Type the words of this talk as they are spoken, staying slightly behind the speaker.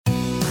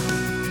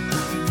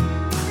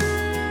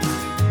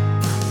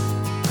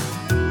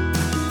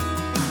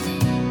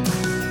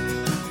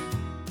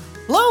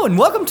Hello and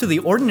welcome to the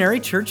Ordinary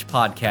Church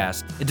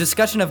Podcast, a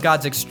discussion of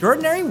God's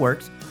extraordinary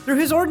works through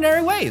his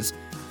ordinary ways.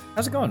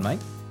 How's it going,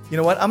 Mike? You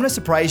know what? I'm going to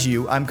surprise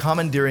you. I'm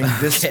commandeering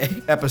this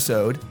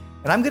episode,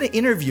 and I'm going to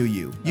interview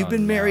you. You've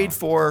been married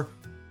for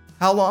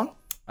how long?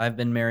 I've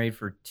been married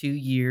for 2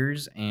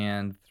 years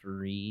and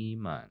 3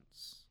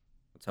 months.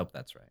 Let's hope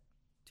that's right.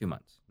 2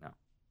 months. No.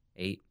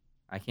 8.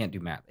 I can't do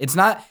math. It's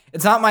not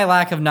my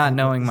lack of not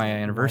knowing my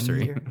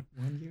anniversary.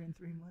 1 year and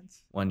 3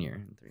 months? 1 year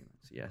and 3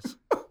 months, yes.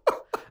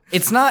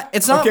 It's not.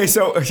 Okay,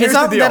 so here's it's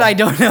not the deal. that I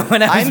don't know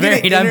when I was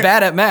married. I'm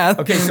bad at math.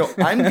 Okay, so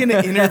I'm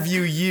gonna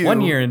interview you. 1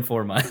 year and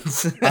 4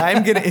 months.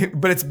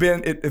 But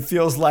it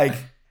feels like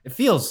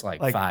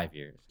 5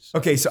 years.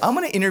 Okay, so I'm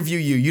gonna interview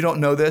you. You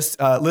don't know this,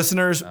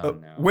 listeners. Oh,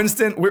 no.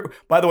 Winston.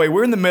 By the way,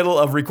 we're in the middle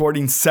of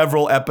recording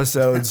several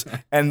episodes,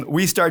 and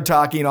we started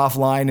talking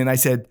offline. And I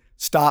said,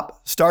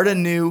 "Stop. Start a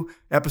new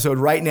episode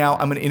right now.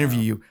 I'm gonna interview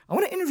you. I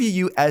want to interview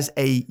you as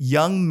a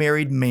young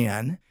married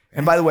man."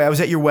 And by the way, I was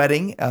at your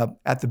wedding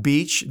at the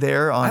beach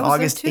there on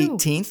August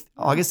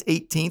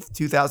 18th,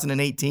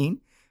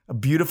 2018. A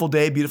beautiful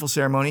day, beautiful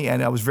ceremony.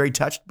 And I was very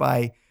touched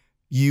by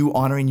you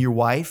honoring your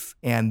wife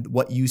and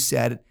what you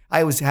said.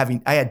 I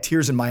had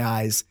tears in my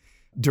eyes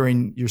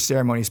during your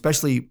ceremony,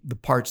 especially the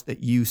parts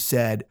that you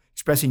said,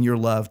 expressing your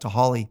love to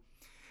Holly.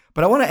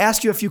 But I want to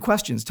ask you a few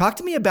questions. Talk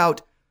to me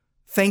about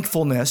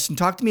thankfulness and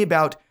talk to me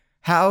about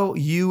how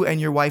you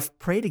and your wife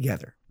pray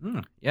together.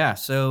 Yeah,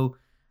 so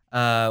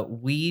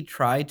we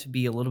try to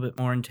be a little bit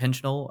more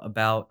intentional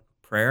about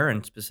prayer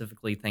and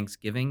specifically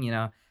Thanksgiving. You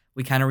know,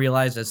 we kind of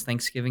realized as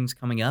Thanksgiving's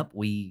coming up,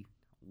 we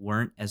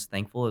weren't as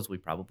thankful as we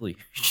probably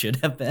should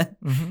have been.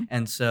 Mm-hmm.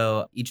 And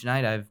so each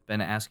night I've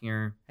been asking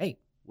her, hey,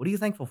 what are you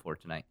thankful for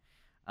tonight?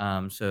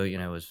 So,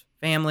 it was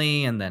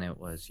family, and then it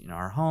was,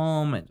 our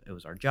home, and it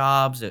was our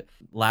jobs.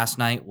 Last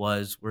night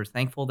was, we're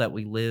thankful that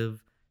we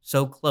live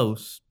so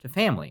close to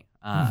family.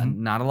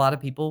 Not a lot of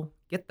people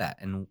get that,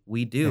 and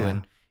we do. Yeah.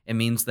 And it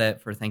means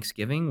that for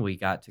Thanksgiving, we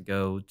got to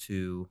go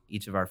to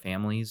each of our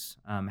families'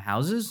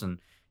 houses and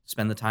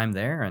spend the time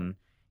there. And,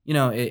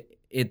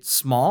 it's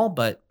small,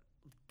 but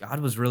God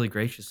was really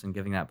gracious in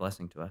giving that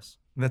blessing to us.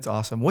 That's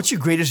awesome. What's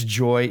your greatest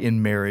joy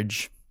in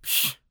marriage?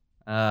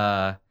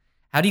 How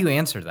do you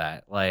answer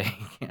that?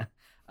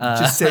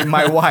 Just say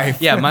my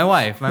wife. Yeah, my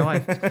wife.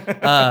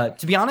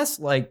 To be honest,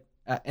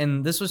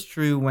 and this was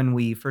true when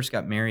we first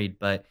got married,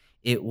 but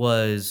it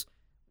was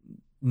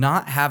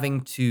not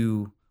having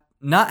to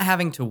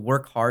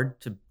work hard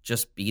to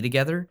just be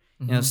together.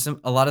 Mm-hmm.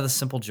 A lot of the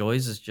simple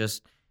joys is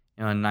just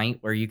a night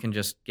where you can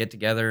just get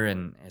together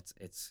and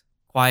it's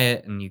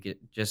quiet and you get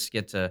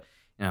to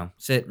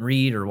sit and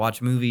read or watch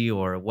a movie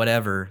or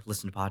whatever,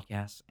 listen to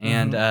podcasts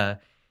and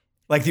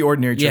like the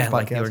Ordinary Church podcast.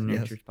 Like the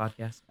Ordinary Church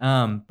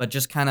podcast. But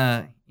just kind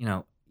of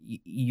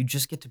you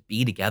just get to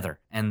be together,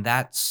 and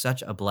that's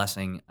such a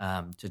blessing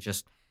to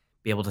just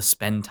be able to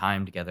spend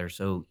time together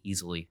so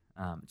easily.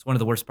 It's one of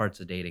the worst parts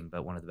of dating,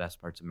 but one of the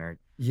best parts of marriage.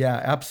 Yeah,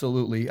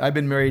 absolutely. I've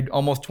been married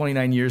almost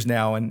 29 years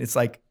now, and it's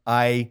like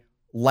I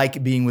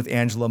like being with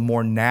Angela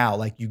more now.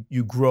 Like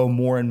you grow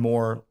more and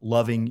more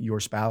loving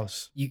your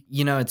spouse.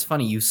 It's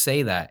funny you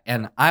say that,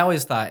 and I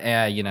always thought,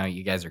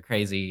 you guys are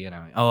crazy.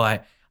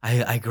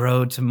 I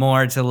grow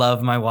to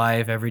love my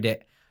wife every day.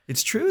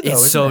 It's true, though.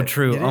 It's so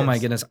true. It oh is. My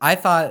goodness. I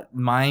thought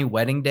my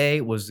wedding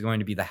day was going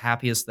to be the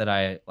happiest that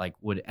I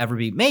would ever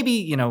be.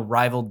 Maybe,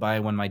 rivaled by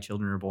when my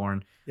children are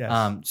born.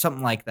 Yes.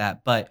 Something like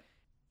that. But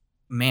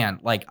man,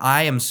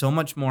 I am so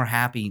much more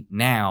happy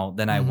now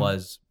than I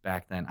was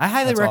back then. I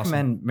highly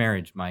recommend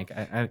marriage, Mike.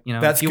 That's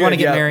if you good. Want to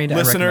get married,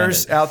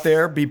 listeners I recommend it. out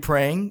there, be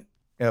praying.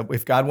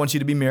 If God wants you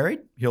to be married,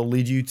 he'll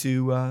lead you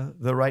to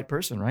the right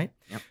person, right?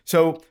 Yep.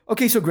 So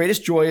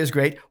greatest joy is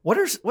great.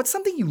 What's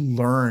something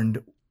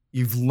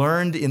you've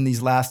learned in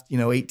these last,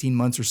 18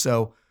 months or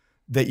so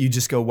that you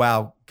just go,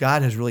 wow,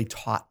 God has really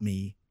taught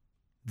me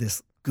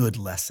this good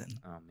lesson?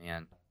 Oh,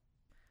 man.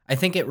 I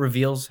think it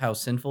reveals how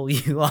sinful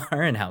you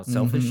are and how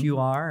selfish you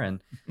are.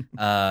 And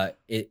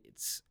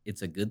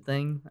it's a good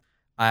thing.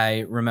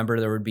 I remember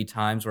there would be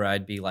times where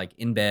I'd be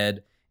in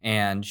bed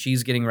and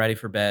she's getting ready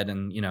for bed,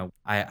 and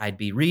I'd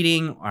be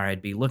reading or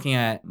I'd be looking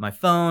at my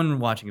phone,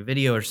 watching a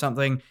video or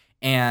something,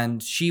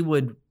 and she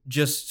would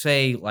just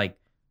say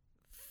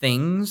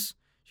things.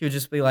 She would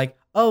just be like,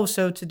 "Oh,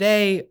 so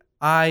today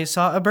I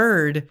saw a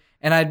bird,"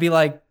 and I'd be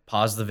like,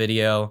 "Pause the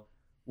video.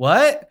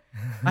 What?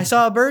 I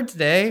saw a bird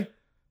today.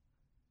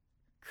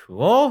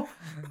 Cool."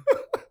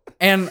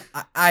 And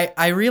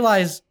I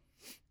realized,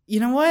 you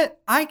know what?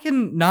 I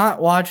can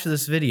not watch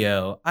this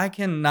video. I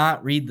can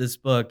not read this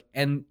book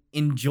and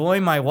enjoy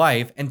my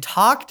wife and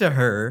talk to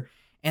her,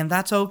 and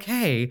that's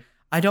okay.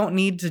 I don't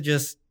need to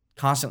just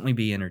constantly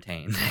be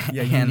entertained.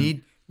 Yeah,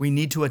 we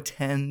need to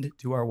attend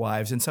to our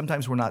wives, and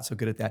sometimes we're not so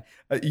good at that.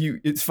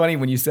 It's funny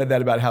when you said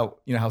that about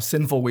how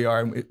sinful we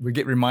are, and we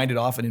get reminded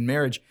often in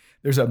marriage.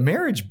 There's a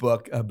marriage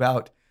book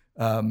about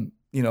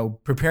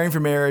preparing for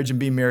marriage and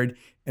being married,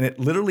 and it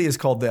literally is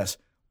called this: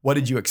 "What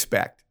did you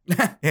expect?"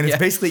 And it's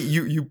basically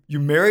you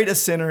married a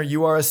sinner,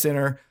 you are a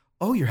sinner.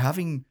 Oh, you're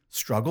having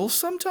struggles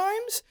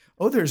sometimes?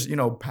 oh, there's,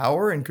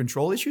 power and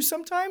control issues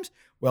sometimes.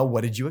 Well,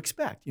 what did you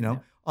expect? Yeah.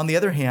 On the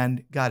other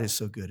hand, God is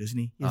so good, isn't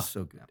he? He's Oh,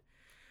 so good. yeah.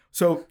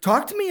 So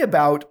talk to me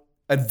about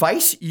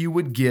advice you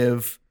would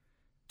give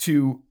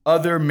to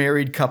other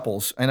married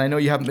couples. And I know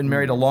you haven't been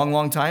married a long,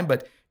 long time,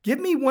 but give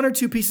me one or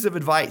two pieces of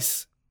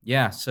advice.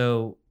 Yeah.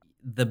 So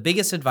the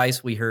biggest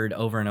advice we heard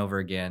over and over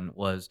again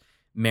was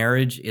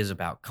marriage is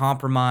about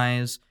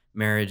compromise.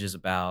 Marriage is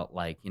about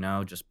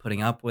just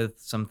putting up with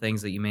some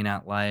things that you may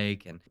not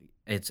like. And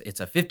it's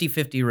a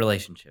 50-50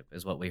 relationship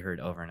is what we heard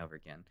over and over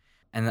again.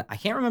 And I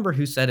can't remember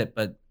who said it,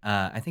 but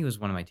I think it was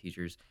one of my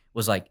teachers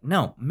was like,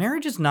 no,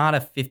 marriage is not a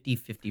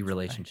 50-50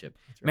 relationship.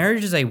 That's right.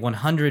 Marriage is a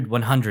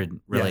 100-100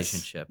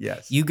 relationship.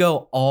 Yes. You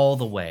go all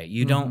the way.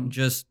 You don't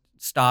just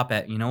stop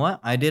at, you know what?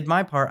 I did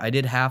my part. I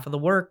did half of the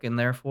work. And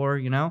therefore,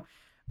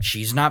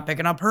 she's not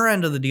picking up her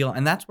end of the deal.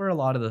 And that's where a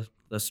lot of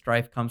the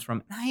strife comes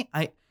from. And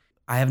I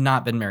have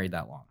not been married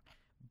that long,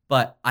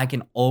 but I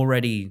can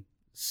already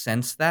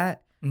sense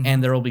that. Mhm.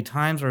 And there will be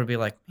times where it'll be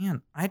like,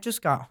 man, I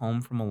just got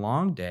home from a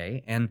long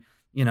day and,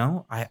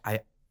 I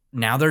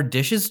now there are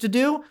dishes to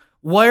do.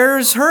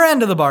 Where's her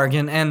end of the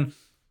bargain? And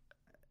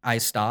I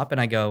stop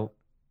and I go,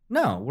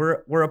 no,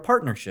 we're a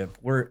partnership.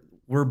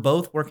 We're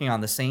both working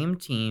on the same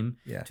team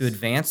Yes. to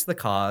advance the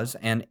cause.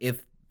 And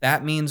if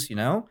that means,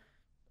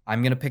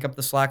 I'm going to pick up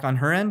the slack on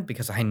her end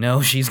because I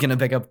know she's going to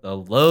pick up the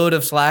load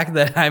of slack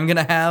that I'm going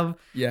to have,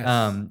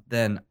 Yes.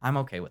 then I'm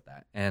okay with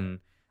that. And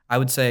I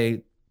would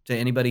say to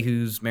anybody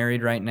who's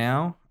married right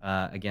now,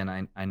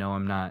 again, I know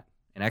I'm not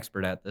an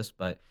expert at this,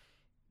 but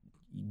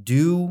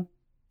do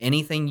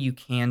anything you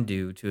can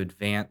do to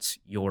advance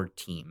your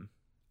team.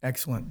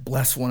 Excellent.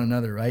 Bless one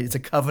another, right? It's a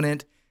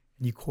covenant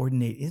and you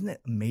coordinate. Isn't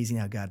it amazing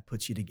how God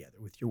puts you together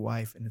with your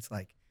wife? And it's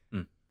like,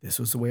 this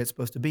was the way it's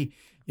supposed to be.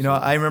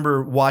 I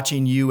remember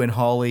watching you and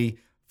Holly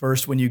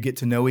first when you get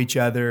to know each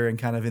other and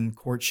kind of in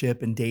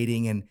courtship and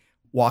dating and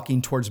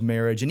walking towards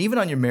marriage. And even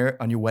on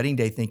your wedding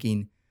day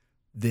thinking,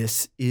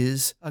 this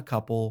is a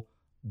couple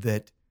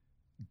that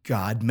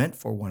God meant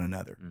for one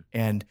another.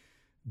 And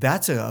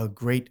that's a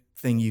great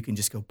thing. You can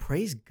just go,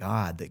 praise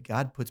God that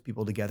God puts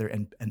people together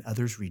and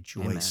others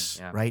rejoice,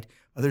 Amen. Yeah. right?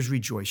 Others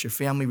rejoice. Your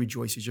family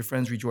rejoices. Your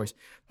friends rejoice.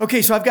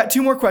 Okay, so I've got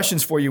two more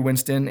questions for you,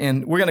 Winston,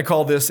 and we're going to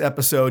call this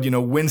episode,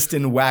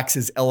 Winston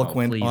waxes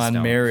eloquent please on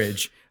don't.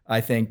 marriage,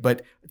 I think.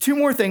 But two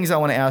more things I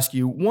want to ask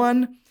you.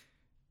 One,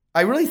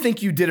 I really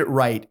think you did it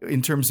right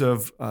in terms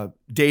of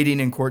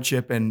dating and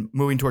courtship and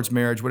moving towards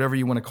marriage, whatever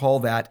you want to call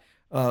that.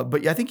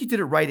 But I think you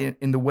did it right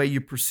in the way you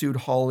pursued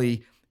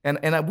Holly.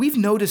 And we've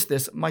noticed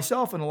this,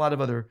 myself and a lot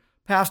of other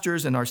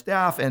pastors and our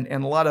staff and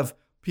a lot of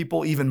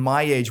people even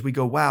my age. We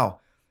go, wow,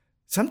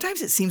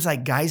 sometimes it seems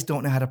like guys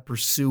don't know how to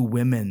pursue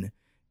women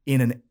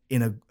in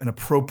an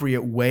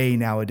appropriate way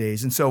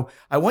nowadays. And so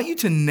I want you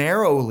to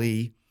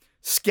narrowly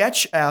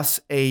sketch us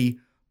a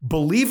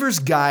believer's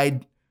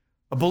guide,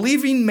 a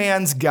believing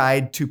man's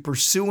guide to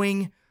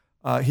pursuing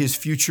his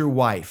future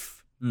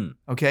wife.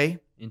 Okay?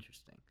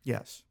 Interesting.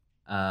 Yes.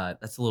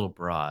 That's a little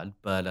broad,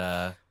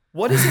 but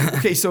What is it?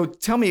 Okay, so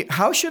tell me,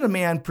 how should a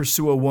man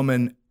pursue a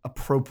woman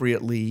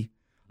appropriately?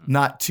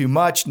 Not too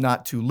much,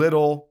 not too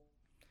little.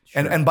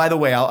 Sure. And by the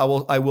way, I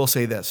will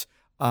say this.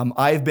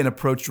 I've been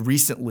approached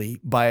recently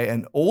by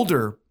an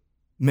older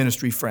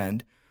ministry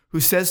friend who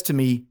says to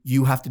me,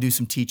 you have to do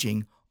some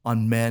teaching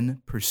on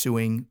men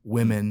pursuing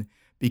women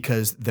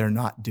because they're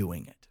not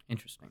doing it.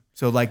 Interesting.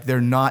 So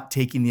they're not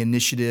taking the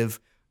initiative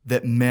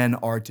that men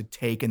are to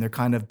take and they're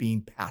kind of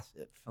being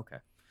passive. Okay.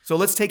 So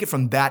let's take it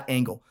from that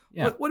angle.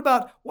 Yeah. What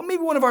about,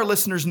 maybe one of our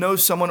listeners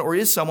knows someone or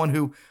is someone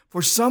who,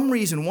 for some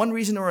reason, one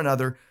reason or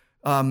another,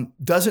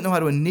 doesn't know how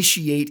to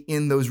initiate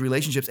in those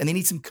relationships and they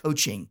need some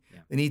coaching. Yeah.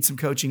 They need some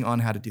coaching on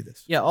how to do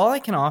this. Yeah, all I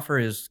can offer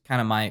is kind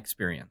of my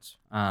experience,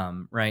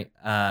 right?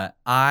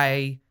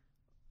 I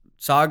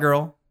saw a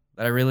girl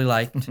that I really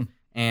liked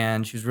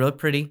and she was really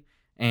pretty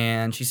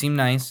and she seemed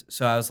nice.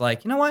 So I was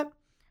like, you know what?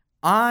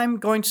 I'm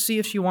going to see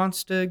if she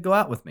wants to go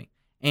out with me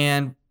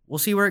and we'll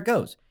see where it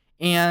goes.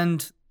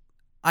 And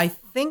I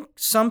think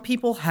some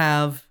people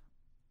have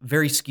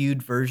very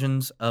skewed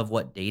versions of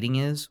what dating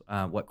is,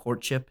 what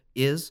courtship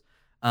is.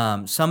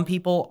 Some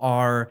people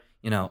are,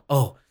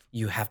 oh,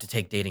 you have to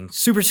take dating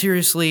super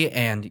seriously.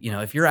 And,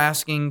 if you're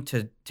asking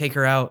to take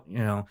her out,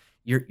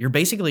 you're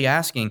basically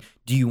asking,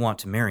 do you want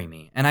to marry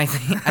me? And I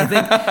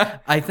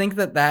think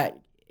that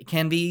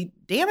can be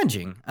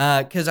damaging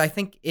because I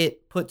think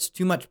it puts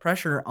too much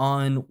pressure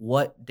on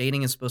what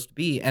dating is supposed to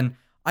be. And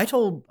I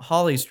told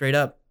Holly straight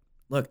up,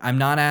 look, I'm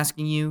not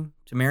asking you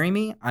to marry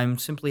me. I'm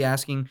simply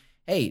asking,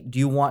 hey, do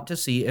you want to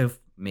see if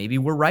maybe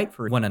we're right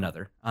for one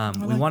another?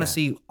 We want to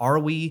see,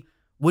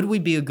 would we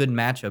be a good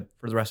matchup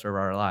for the rest of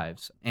our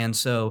lives? And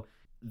so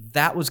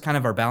that was kind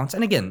of our balance.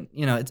 And again,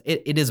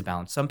 it is a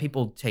balance. Some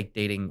people take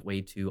dating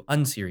way too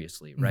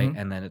unseriously, right? Mm-hmm.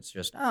 And then it's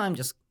just, I'm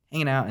just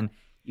hanging out, and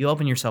you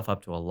open yourself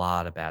up to a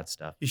lot of bad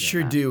stuff. You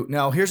sure do.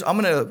 Now, I'm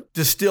going to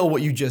distill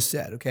what you just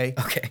said, okay?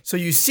 Okay. So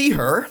you see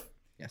her.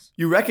 Yes.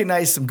 You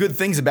recognize some good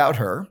things about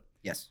her.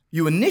 Yes.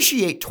 You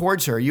initiate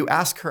towards her. You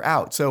ask her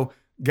out. So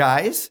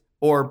guys,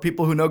 or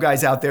people who know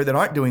guys out there that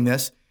aren't doing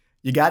this,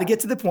 You got to get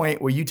to the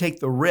point where you take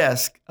the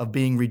risk of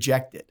being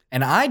rejected.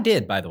 And I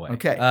did, by the way.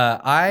 Okay.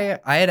 I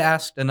had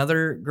asked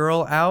another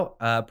girl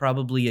out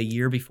probably a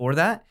year before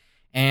that,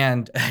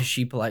 and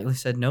she politely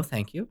said, no,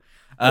 thank you.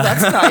 Well,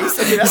 that's nice.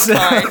 I mean, that's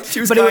fine. She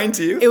was kind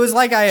to you. It was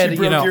like I had,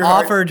 heart.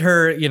 offered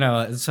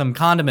her, some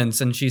condiments,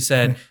 and she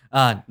said,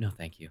 no,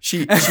 thank you.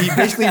 She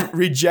basically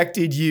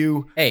rejected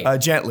you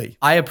gently.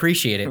 I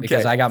appreciate it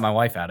because I got my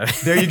wife out of it.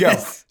 There you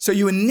go. So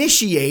you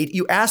initiate,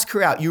 you ask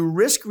her out, you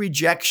risk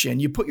rejection,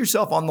 you put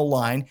yourself on the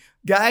line.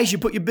 Guys, you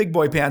put your big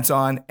boy pants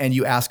on and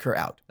you ask her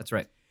out. That's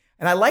right.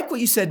 And I like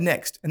what you said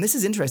next. And this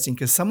is interesting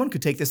because someone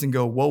could take this and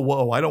go,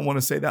 whoa, I don't want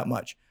to say that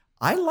much.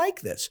 I like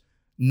this.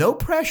 No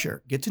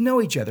pressure. Get to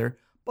know each other.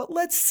 But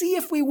let's see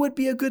if we would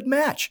be a good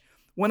match.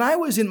 When I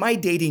was in my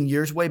dating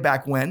years, way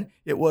back when,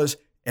 it was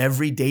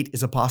every date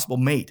is a possible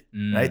mate,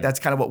 right? That's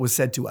kind of what was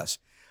said to us.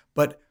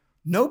 But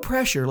no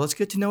pressure. Let's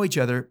get to know each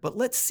other. But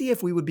let's see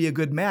if we would be a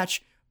good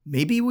match.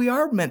 Maybe we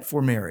are meant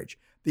for marriage.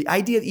 The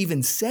idea of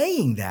even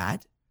saying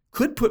that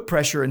could put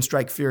pressure and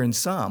strike fear in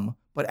some.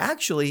 But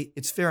actually,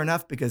 it's fair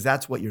enough because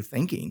that's what you're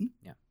thinking.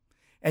 Yeah.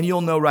 And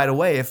you'll know right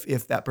away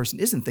if that person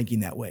isn't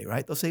thinking that way,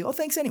 right? They'll say, oh,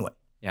 thanks anyway.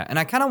 Yeah, and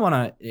I kind of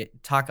want to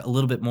talk a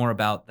little bit more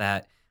about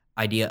that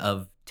idea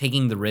of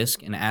taking the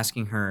risk and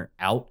asking her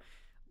out.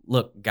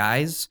 Look,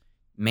 guys,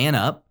 man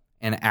up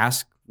and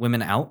ask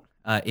women out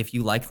if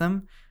you like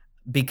them,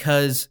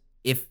 because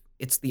if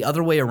it's the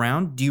other way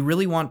around, do you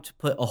really want to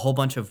put a whole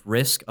bunch of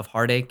risk of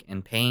heartache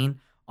and pain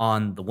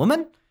on the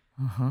woman?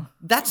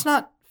 That's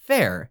not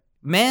fair.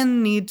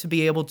 Men need to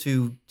be able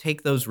to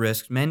take those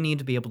risks. Men need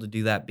to be able to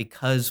do that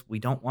because we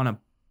don't want to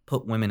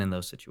put women in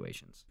those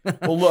situations.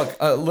 Well, look,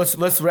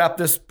 let's wrap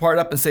this part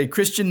up and say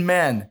Christian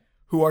men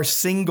who are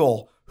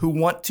single, who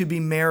want to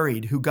be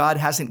married, who God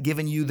hasn't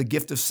given you the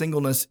gift of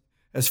singleness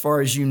as far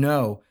as you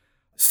know.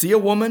 See a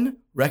woman,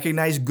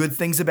 recognize good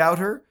things about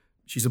her.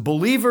 She's a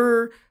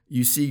believer.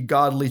 You see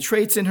godly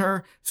traits in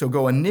her. So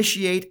go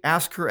initiate,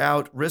 ask her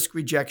out, risk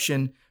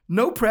rejection.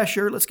 No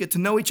pressure. Let's get to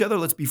know each other.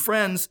 Let's be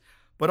friends.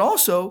 But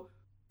also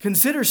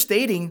consider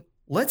stating,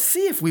 let's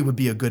see if we would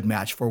be a good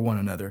match for one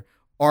another.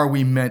 Are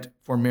we meant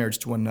for marriage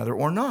to one another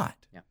or not?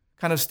 Yeah.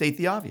 Kind of state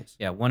the obvious.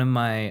 Yeah,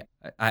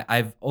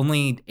 I've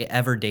only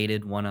ever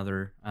dated one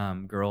other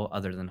girl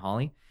other than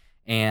Holly.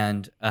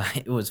 And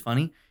it was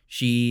funny.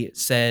 She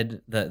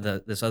said,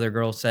 this other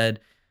girl said,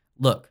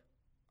 look,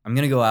 I'm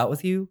going to go out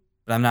with you,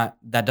 but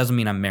that doesn't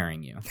mean I'm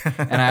marrying you.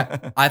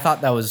 And I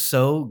thought that was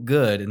so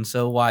good and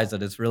so wise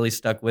that it's really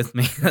stuck with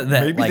me. That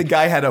maybe the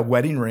guy had a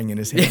wedding ring in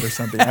his hand or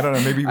something. I don't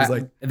know. Maybe he was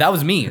like... That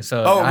was me.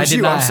 So I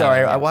did not. I'm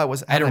sorry.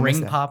 I had a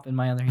ring pop in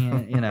my other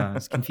hand.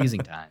 It's confusing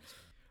times.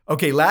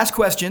 Okay, last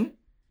question.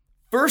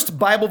 First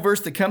Bible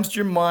verse that comes to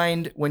your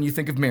mind when you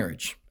think of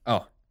marriage.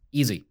 Oh,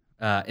 easy.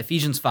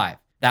 Ephesians 5.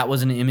 That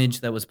was an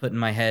image that was put in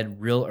my head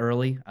real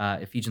early.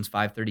 Ephesians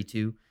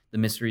 5:32. The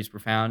mystery is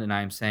profound, and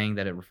I am saying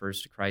that it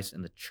refers to Christ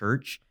and the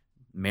church.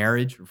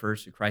 Marriage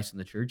refers to Christ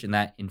and the church, and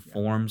that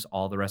informs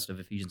all the rest of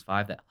Ephesians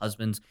 5, that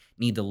husbands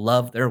need to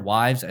love their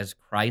wives as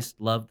Christ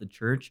loved the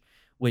church,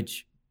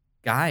 which,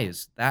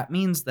 guys, that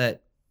means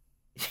that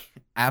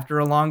after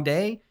a long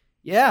day,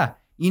 you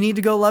need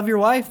to go love your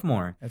wife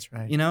more. That's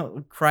right.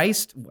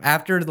 Christ,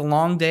 after the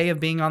long day of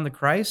being on the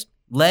Christ,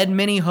 led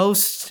many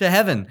hosts to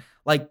heaven.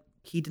 Like,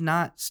 he did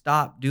not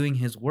stop doing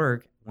his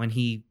work when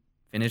he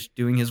finished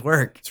doing his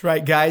work. That's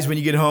right, guys. When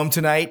you get home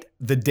tonight,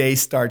 the day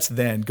starts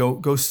then.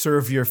 Go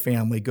serve your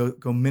family. Go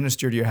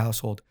minister to your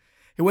household.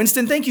 Hey,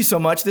 Winston, thank you so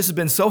much. This has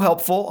been so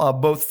helpful,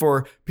 both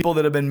for people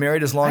that have been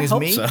married as long as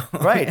me, so.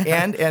 Right,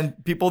 and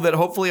people that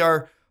hopefully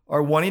are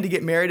wanting to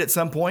get married at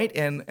some point,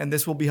 and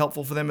this will be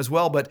helpful for them as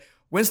well. But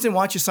Winston,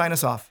 why don't you sign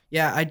us off?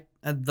 Yeah,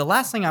 the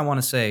last thing I want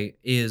to say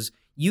is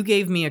you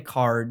gave me a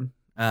card,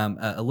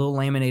 a little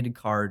laminated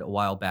card a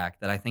while back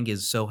that I think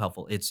is so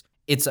helpful. It's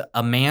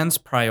a man's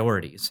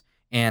priorities.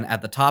 And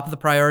at the top of the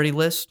priority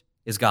list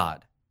is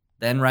God.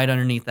 Then right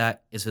underneath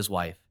that is his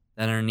wife.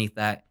 Then underneath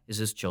that is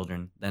his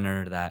children. Then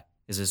under that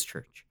is his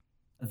church.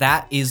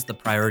 That is the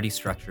priority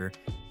structure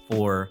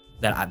for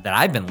that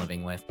I've been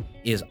living with,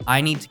 is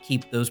I need to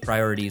keep those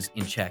priorities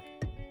in check.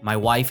 My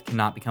wife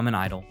cannot become an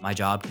idol. My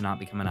job cannot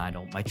become an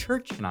idol. My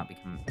church cannot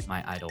become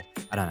my idol.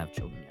 I don't have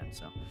children yet,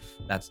 so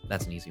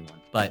that's an easy one.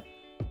 But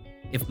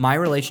if my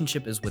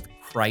relationship is with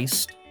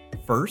Christ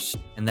first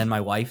and then my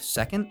wife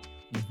second,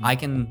 I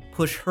can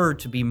push her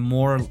to be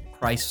more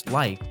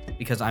Christ-like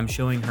because I'm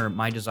showing her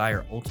my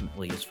desire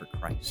ultimately is for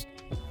Christ.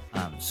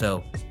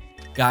 So,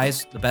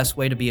 guys, the best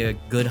way to be a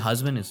good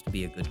husband is to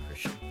be a good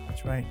Christian.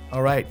 That's right.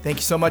 All right. Thank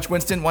you so much,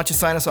 Winston. Why don't you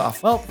sign us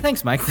off? Well,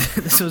 thanks, Mike.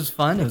 This was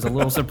fun. It was a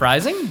little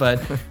surprising,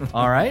 but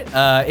all right.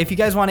 If you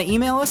guys want to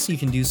email us, you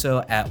can do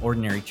so at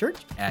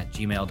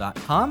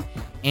ordinarychurch@gmail.com.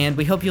 And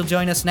we hope you'll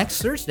join us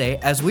next Thursday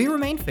as we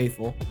remain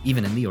faithful,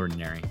 even in the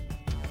ordinary.